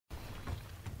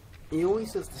He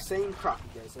always does the same crap.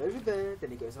 He goes over there,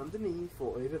 then he goes underneath,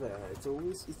 or over there. It's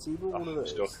always, it's either one of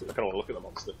those. Stuck. I kind of want to look at the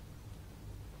monster.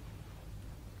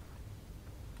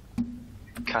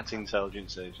 Cat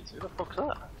intelligence agency. Who the fuck's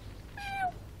that?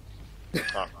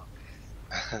 Oh.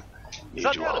 Is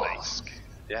that the anime?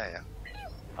 Yeah.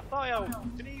 I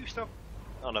thought did he used to have...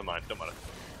 Oh, never mind, don't matter.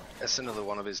 That's another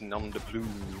one of his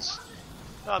non-doubloons.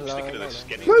 No, I'm just thinking of this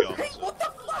skinny What John. the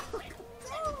fuck?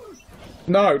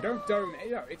 No, don't.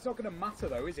 You know, it's not going to matter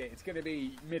though, is it? It's going to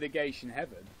be mitigation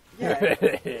heaven. Yeah,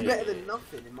 it's better than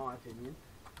nothing, in my opinion.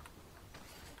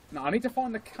 No, I need to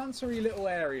find the cancery little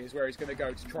areas where he's going to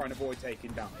go to try and avoid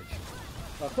taking damage.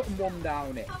 I'll put one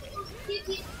down here.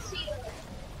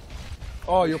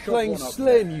 Oh, you're Shove playing one up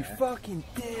Slim, there. you fucking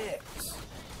dicks!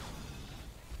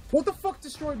 What the fuck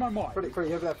destroyed my mind? Freddy,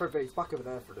 over there, Freddy, he's back over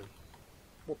there, Freddy.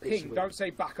 Well, Ping, don't say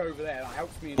back over there. That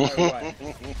helps me in no way.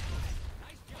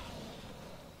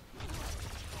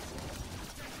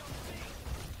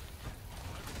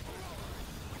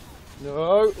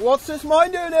 No, what's this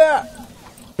mine doing there?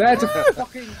 There to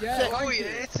fucking Oh, you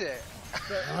hit it!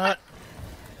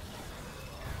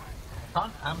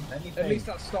 Can't have anything. At least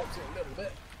that stops it a little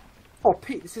bit. Oh,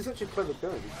 Pete, this is such a clever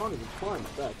gun. You can't even climb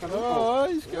up there, can you? Oh,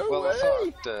 he's going Well,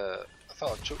 away! I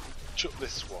thought I'd chuck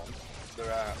this one.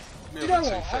 There are Do you know two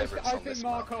what? favourites I on think this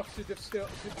map. Markov shouldn't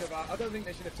have. I don't think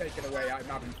they should have taken away I'm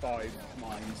having 5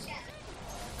 mines.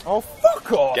 Oh,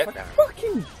 fuck off! Get I down.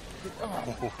 fucking...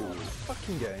 Oh,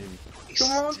 fucking game. He's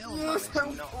Come on, still yes, managed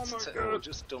help. not Oh my to... God.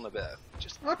 Just done a bit of...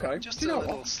 Just Okay, just do you a know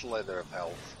little what? slither of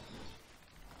health.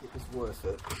 It was worth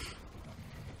it.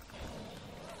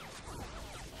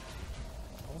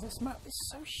 Oh, this map is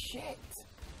so shit!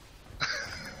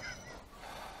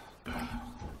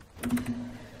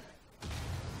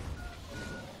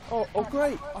 Oh,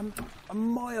 great! I'm a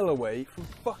mile away from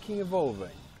fucking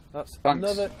evolving. That's Thanks.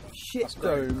 another shit That's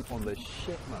great. dome on this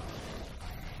shit map.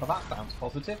 Well, that sounds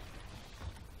positive.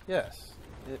 Yes,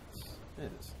 it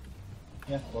is.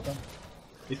 Yeah, well done.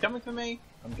 He's coming for me.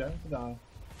 I'm going to die.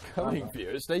 Coming for you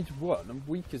at stage 1, I'm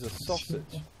weak as a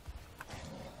sausage.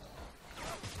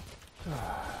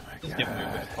 Just give me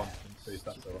a bit of confidence boost,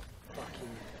 that's all.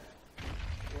 Fucking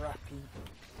crappy.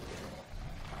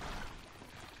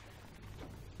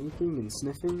 Thinking and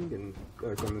sniffing and go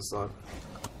on the side.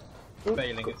 Oh,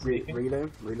 Failing got at sneaking.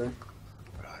 Reload.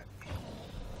 Right.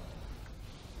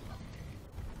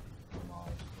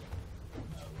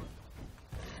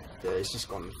 Yeah, it's just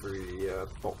gone through the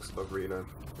box above reload.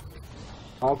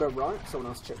 I'll go right, someone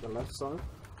else check the left side.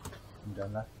 I'm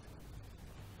going left.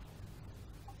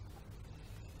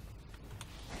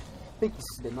 I think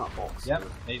he's in that box. Yep,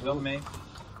 yeah. he's on me.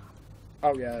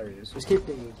 Oh yeah, there he is. Just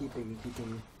keeping.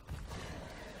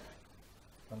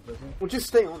 Comes with me. Well, just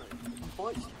stay on it. If he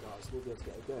fights you guys, we'll be able to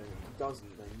get it going. If he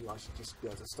doesn't, then you actually just be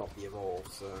able to stop the evolve,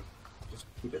 so just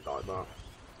keep it like that.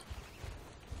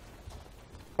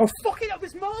 Oh fucking hell!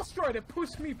 This Mars Strider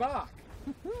pushed me back.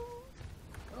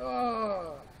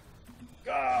 Oh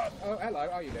God! Oh hello,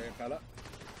 how you doing, fella?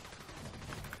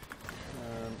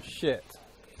 Shit.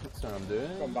 That's what I'm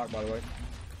doing. Gone back by the way.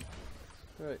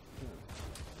 Right.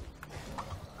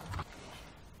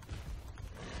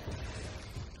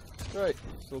 Great,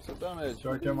 still some damage.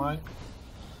 Sorry, don't mind.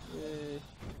 Yay.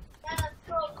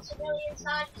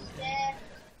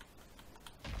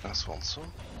 That's one,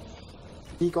 son.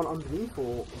 He gone underneath,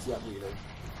 or is he at reload?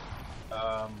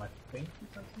 I think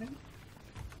he's under me.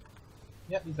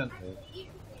 Yep, he's under me.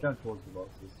 Going towards the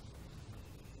boxes.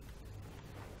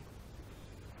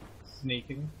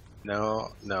 Sneaking. No.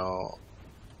 No.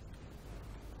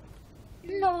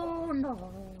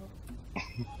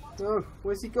 No,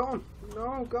 where's he gone?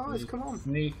 No, guys, He's come on.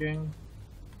 Sneaking.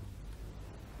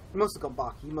 He must have gone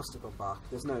back. He must have gone back.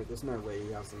 There's no way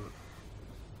he hasn't.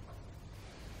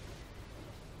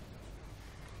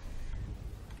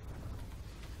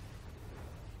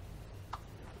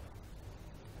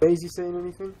 Daisy saying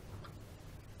anything?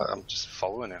 I'm just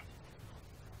following her.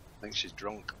 I think she's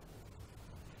drunk.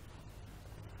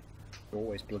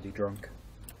 Always bloody drunk.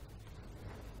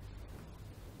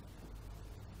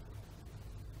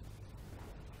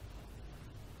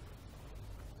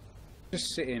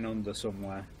 Just sitting under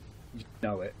somewhere. You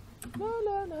know it.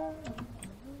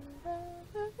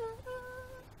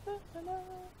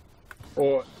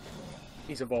 Or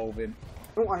he's evolving.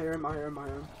 Oh, I hear him. Mummy.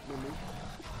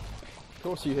 Of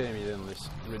course you hear me in this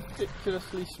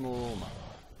ridiculously small map.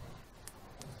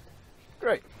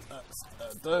 Great, that's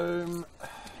a dome.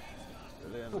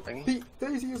 Brilliant. Thing. Pete,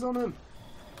 Daisy is on him.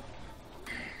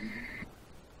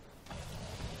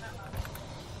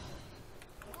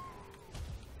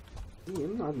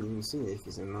 Ian, I didn't even see if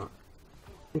he's in that.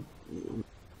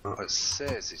 It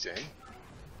says he's in.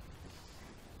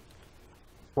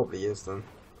 Probably is then.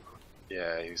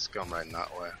 Yeah, he's gone round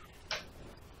that way.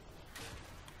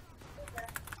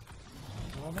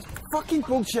 Oh, that's fucking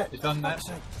bullshit. He's done that.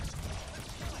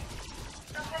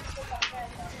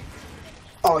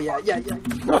 Oh yeah.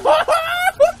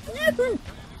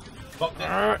 Pop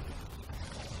it.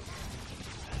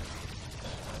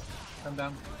 Come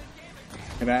down.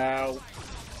 Now,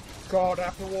 God, I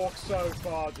have to walk so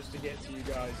far just to get to you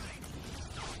guys.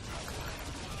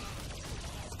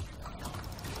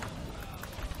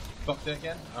 Popped it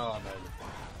again. Oh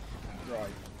no. Right,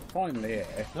 finally here.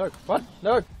 No, what?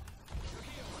 No.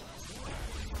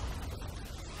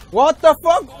 What the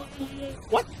fuck?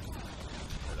 What?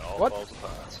 It all What? falls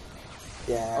apart.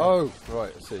 Yeah. Oh,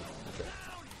 right, I see. Okay.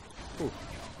 Ooh.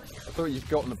 I thought you'd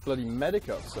gotten a bloody medic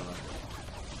up somewhere.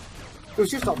 It was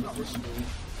just rubbish.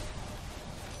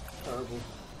 Terrible.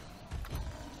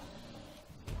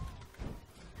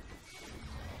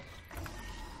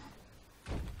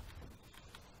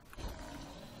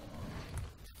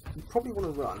 You probably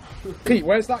want to run. Pete,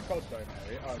 where's that godstone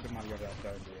area? Oh, it doesn't matter where that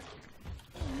stone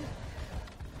is.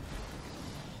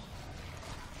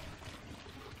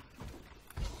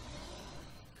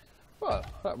 Well,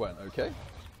 that went okay.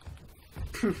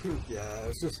 Yeah,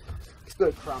 it's a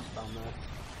bit cramped down there.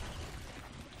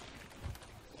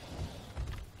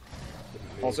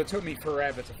 Also, it took me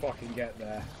forever to fucking get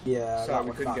there. Yeah, So that we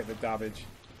one- couldn't that- get the damage.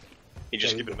 You're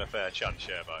just There you giving him a fair chance,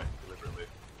 yeah, by deliberately.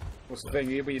 What's the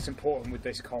thing? It's important with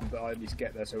this comp that I at least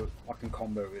get there so I can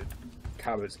combo with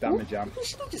Cabot's damage jam. You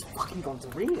should have just fucking gone to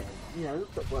ring it. You know,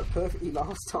 that worked perfectly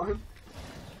last time.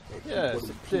 Yes, What it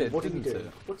are- did, What are you didn't doing?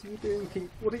 it? What are you doing, Pete?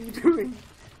 What are you doing?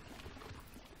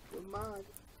 You're mad.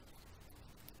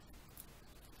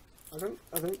 I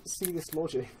don't see this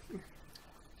logic.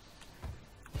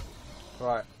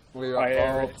 Right. We I hear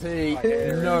are. it. Oh, Pete. I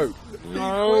hear it. No.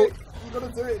 No. Quick, you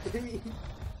gotta do it, Pete.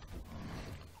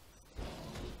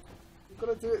 You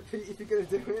gotta do it, Pete. If you're gonna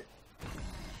do it,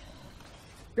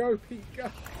 Go, Pete, go!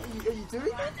 are you doing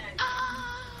it?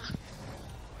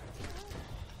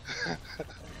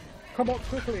 Come on,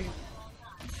 quickly!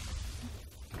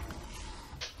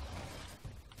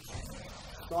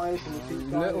 Die openly,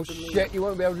 Pete. Die Little openly. shit, you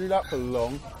won't be able to do that for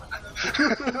long.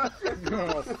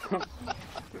 No.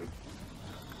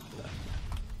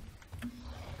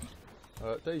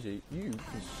 Daisy, you can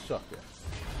suck it.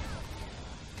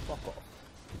 Fuck off.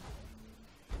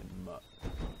 Mutt.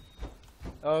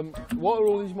 What are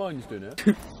all these mines doing here?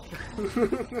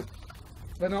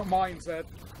 They're not mine, Zed.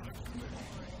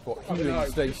 What, I don't healing know.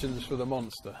 stations for the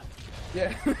monster?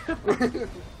 Yeah.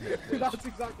 That's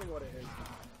exactly what it is.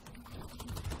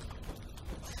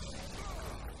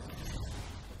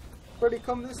 Freddy,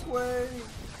 come this way.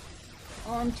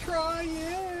 I'm trying!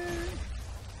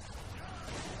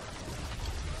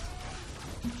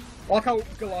 I like how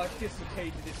Goliath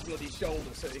dislocated his bloody shoulder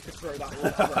so he could throw that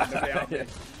water randomly at me.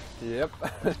 Yep.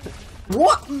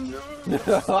 What? No.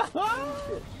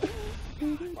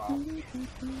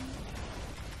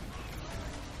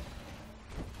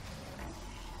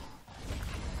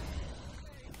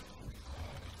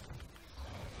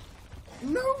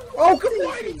 No! Oh, come on!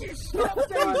 Why did you stop I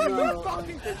Daisy? know, You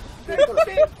fucking I-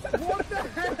 bitch! What the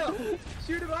hell?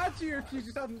 She would have had you if you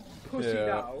just hadn't pushed it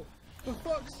Yeah. out. For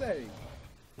fuck's sake.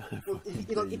 Well,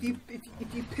 if you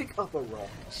pick up a rock,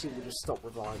 she will just stop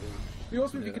reviving. It'd be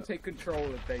awesome if you Yeah. could take control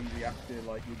of Daisy after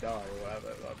like you die or whatever.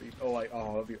 That'd be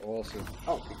that'd be awesome.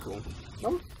 Oh, that'd be cool.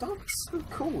 That'd be so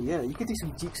cool. Yeah, you could do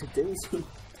some Dukes of Daisy.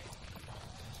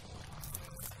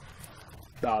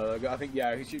 No, I think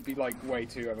he should be like way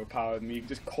too overpowered, and you can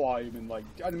just climb and like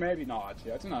maybe not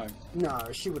actually. I don't know. No,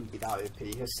 she wouldn't be that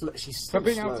OP. She's so But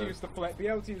being slow. able to use the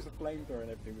flamethrower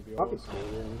and everything would be That'd be awesome.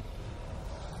 cool. Yeah.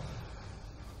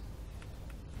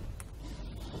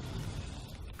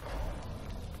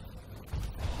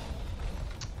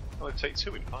 Well, it'd take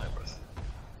two in fire breath.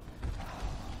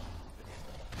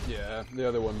 Yeah, the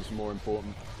other one's more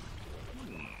important.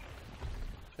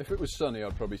 If it was sunny,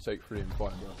 I'd probably take 3 and 5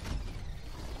 breath.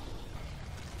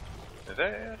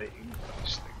 Very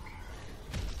interesting.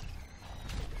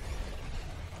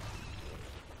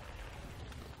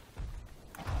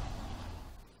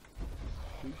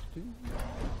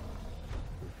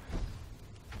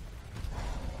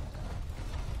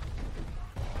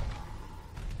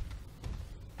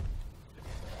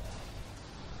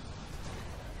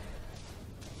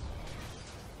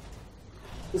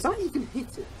 Does that even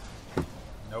hit it?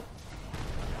 Nope.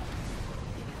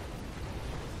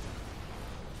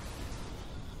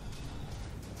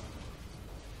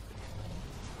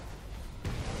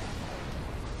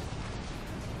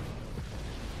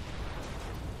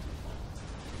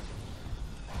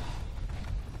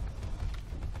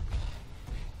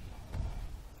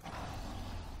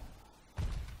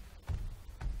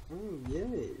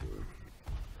 yay.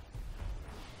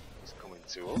 He's coming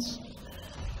to us.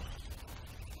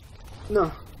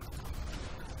 No.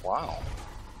 Wow.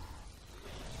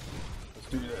 Let's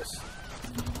do this.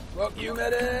 Fuck you,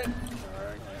 medic!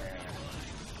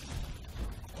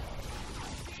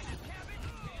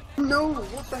 No,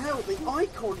 what the hell? The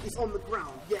icon is on the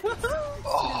ground. Yes.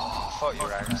 Oh, I thought you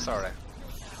were out. Sorry.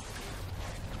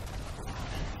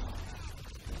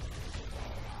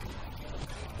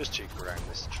 Just cheek around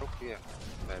this truck here,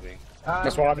 maybe.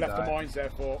 That's what I've left the mines there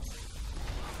for.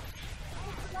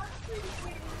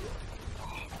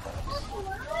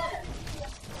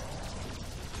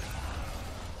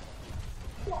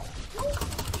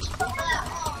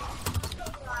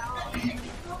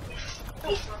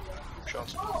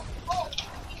 Shots.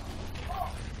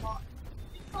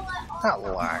 That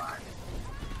lag.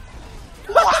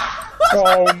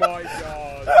 Oh my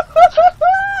god.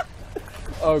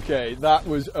 Okay, that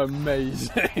was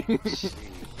amazing.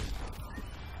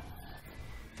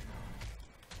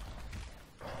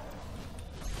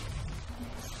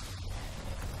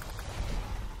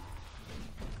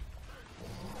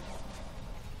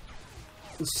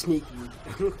 Sneaky.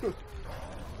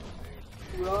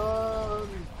 Run!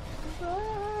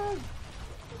 Run!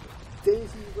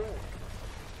 Daisy Red.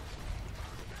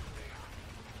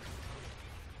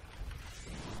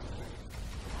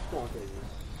 Come on, Daisy.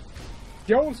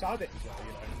 You almost had it as well,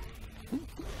 you know.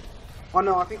 Oh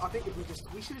no, I think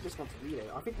if we should have just gone to relay.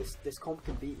 I think this comp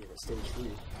can beat it at stage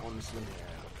 3, honestly.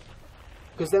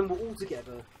 Because then we're all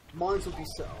together, mines will be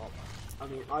set up. I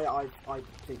mean, I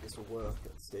think this will work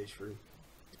at stage 3.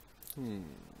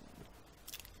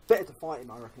 Better to fight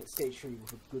him, I reckon, at stage 3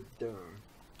 with a good dome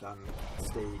than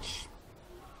stage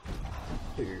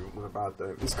 2 with a bad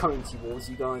dome. He's coming towards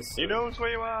you guys. So. He knows where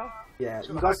you are. Yeah,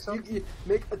 you guys, you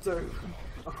make a dome.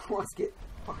 Otherwise, get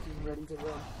fucking ready to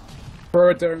run. For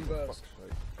a dome burst.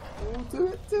 Oh, do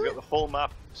it, do You it. got the full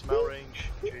map, smell range.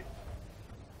 Gee.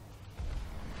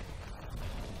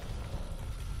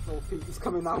 Oh, Pete, he's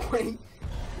coming that way.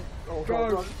 Oh, Go,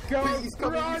 run. go, Pete, he's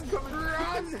coming, run, he's coming,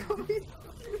 run. he's coming.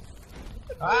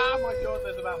 Ah, my god,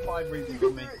 there's about 5 reasons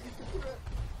on me.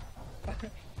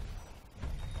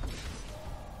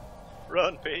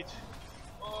 Run, Pete.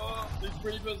 Oh, there's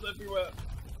breathers everywhere.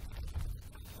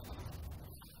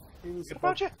 Who needs the Good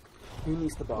about bug? you. Who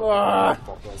needs the bug? Ah. The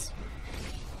bug does.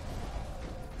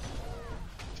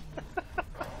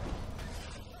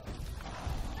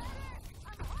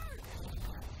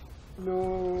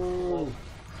 No.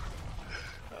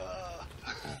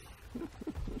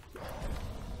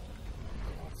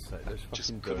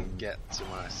 Just couldn't get to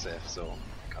my safe zone.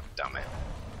 God damn it.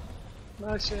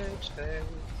 My safe space.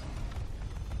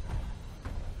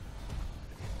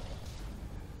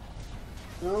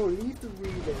 No, leave the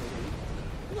relay.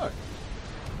 No.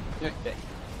 Okay.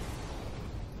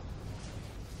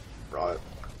 Right.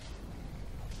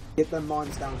 Get them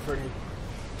mines down, Freddy.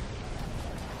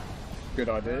 Good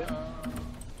idea.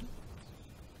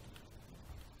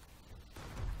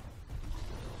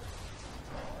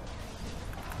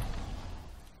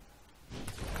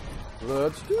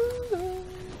 Let's do this.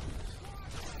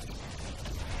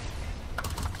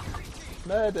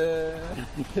 Medic.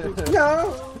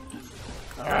 No!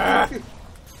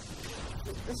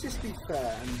 Let's just be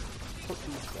fair and put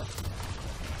these stuff.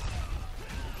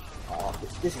 Oh,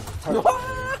 this is a terrible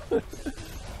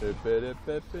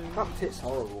That pit's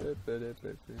horrible.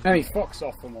 And he fucks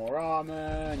off for more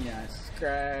armour, and yeah, it's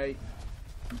great.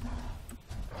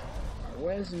 Right,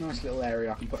 where's a nice little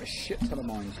area I can put a shit ton of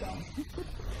mines down?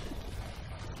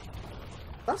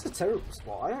 That's a terrible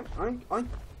spot.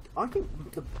 I think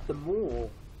the more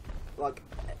like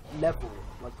level,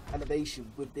 like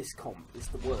elevation with this comp is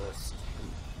the worst.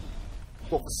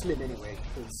 Well, for Slim anyway,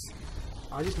 because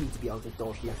I just need to be able to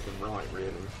dodge left and right,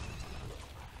 really.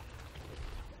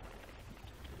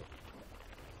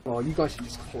 Well, you guys should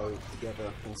just float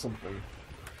together or something.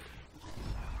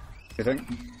 You think?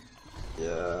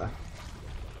 Yeah.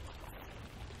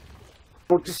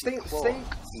 Well, just stay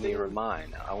Near a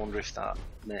mine. I wonder if that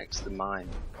makes the mine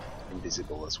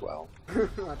invisible as well. I don't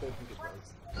think it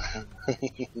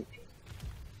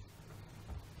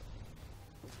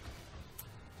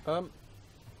does.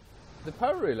 The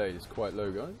power relay is quite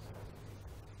low, guys.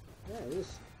 Yeah, it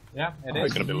is. Yeah, it It's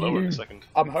is. going to be lower in a second.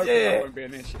 I'm hoping Yeah. that won't be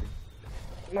an issue.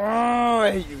 Oh,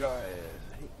 I hate you guys.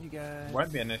 I hate you guys.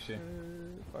 Won't be an issue.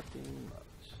 Fucking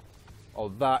much. Oh,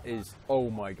 that is. Oh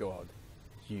my god.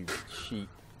 You cheap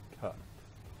cunt.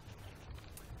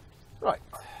 Right.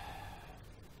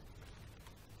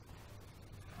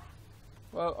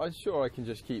 Well, I'm sure I can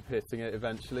just keep hitting it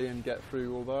eventually and get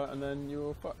through all that, and then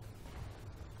you're fucked.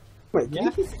 Wait, Yeah.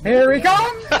 Here he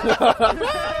comes!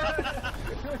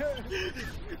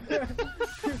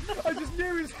 I just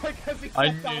knew it was like as he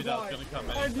I said knew that that was line. gonna come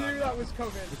I anytime knew now. that was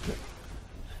coming.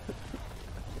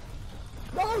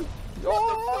 No!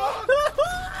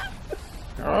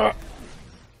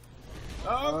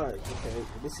 Alright, okay,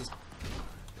 this is...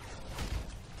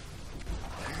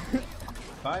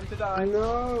 Time to die.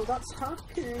 No, that's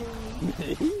hacking!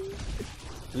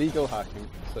 Legal hacking.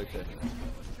 It's okay.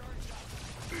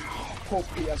 Poor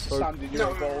Pete has to stand in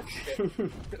your evolved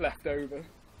shit left over.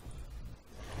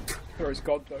 Or his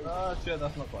god though. Oh shit,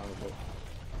 that's not flammable.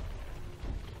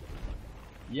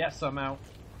 Yes, I'm out.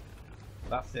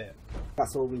 That's it.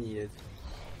 That's all we needed.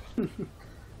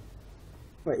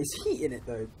 Wait, is he in it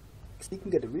though? Because he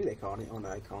can get a relay, can't he? Oh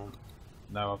no, he can't.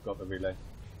 No, I've got the relay.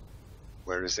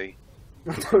 Where is he?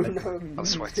 I don't know. I'm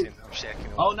sweating. I'm shaking.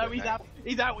 Oh all no, over he's now. out!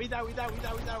 He's out! He's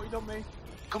on me!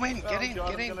 Come in, get in, God,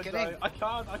 get I'm in, gonna get die. in. I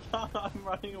can't, I'm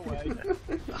running away.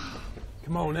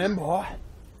 Come on in, boy.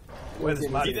 Where's this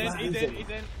He's man? He's in.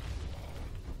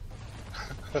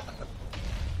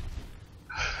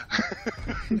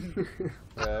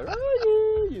 Where are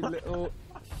you, you little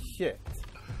shit?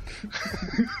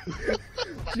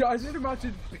 Yeah, I just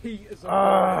imagine Pete as a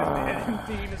bird and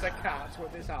Dean as a cat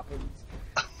when this happens.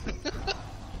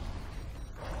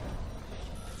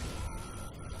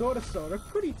 Sort of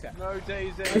putty tap. No,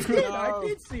 Daisy. I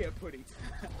did see a putty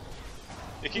tap.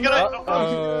 You can get it!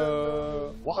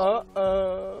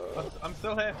 I'm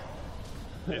still here.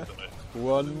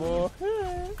 One more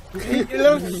hit. Eat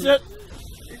your little shit.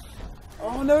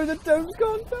 Oh no, the dome's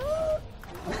gone down.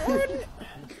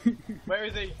 Where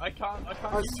is he? I can't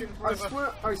use him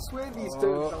forever. I swear these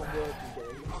don't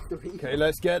aren't working. Okay,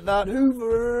 let's get that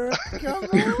Hoover. Come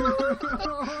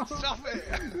on. Stop it!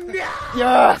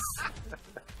 Yes.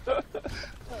 Oh,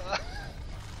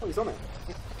 he's on it.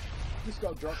 Just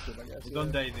got dropped him, I guess. He's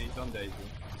on Daisy.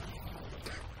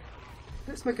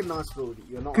 Let's make a nice rule that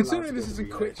you're not Considering allowed this to isn't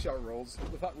relay. quick shot rolls,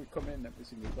 the fact we've come in every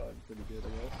single time is pretty good, I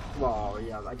guess. Well,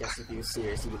 yeah, I guess if he was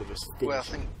serious, he would have just finished. Well, I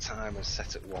think time is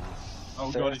set at 1.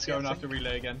 Oh god, he's going after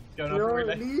relay again. He's going No, after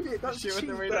relay. leave it. That's Shoot with cheap.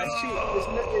 the relay. That's cheap.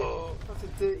 That's a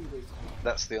dirty way.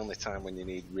 That's the only time when you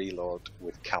need reload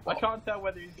with cabot. I can't tell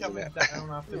whether he's coming Isn't it? down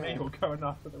after me or going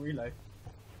after the relay.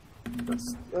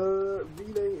 That's,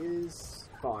 relay is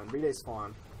fine. Relay's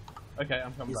fine. Okay,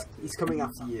 I'm coming back. He's coming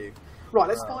after you. Right,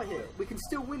 let's fight here. We can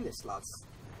still win this, lads.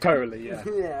 Totally, yeah.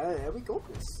 Yeah, we got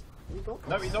this.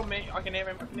 No, he's on me. I can hear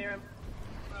him.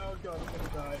 Oh god, I'm gonna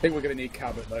die. I think we're going to need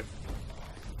Cabot though.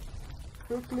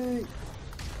 Quickly.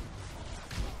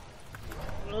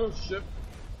 Oh shit.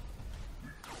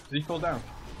 Did he fall down?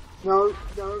 No,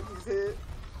 he's here.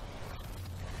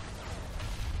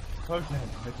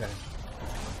 Okay.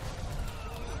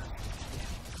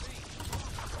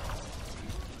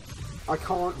 I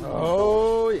can't.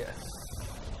 Oh yes.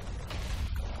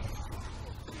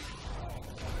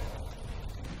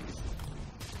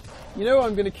 You know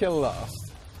I'm gonna kill last.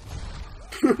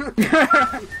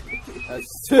 A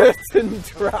certain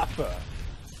trapper.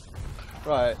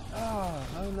 Right. Oh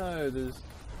no, there's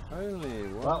only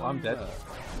one. Well, I'm dead. left.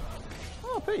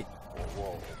 Oh, Pete.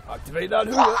 Whoa. Activate that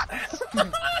Hoover.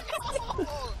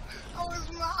 I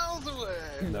was miles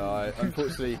away! No, I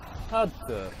unfortunately had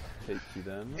to take you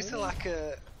down. Is there like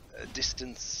a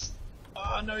distance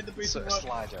Oh no, the boost sort of work.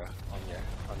 slider on your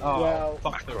Oh, Well,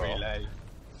 fuck the macro. relay.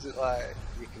 Is it like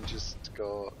you can just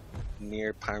go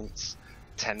near pounce,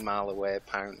 10 mile away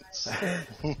pounce?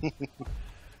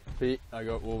 Pete, I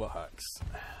got all the hacks.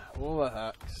 All the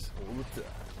hacks, all the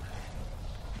time.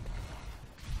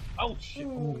 Oh shit.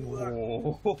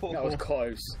 That was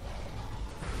close.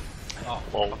 Oh,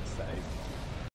 fuck's sake.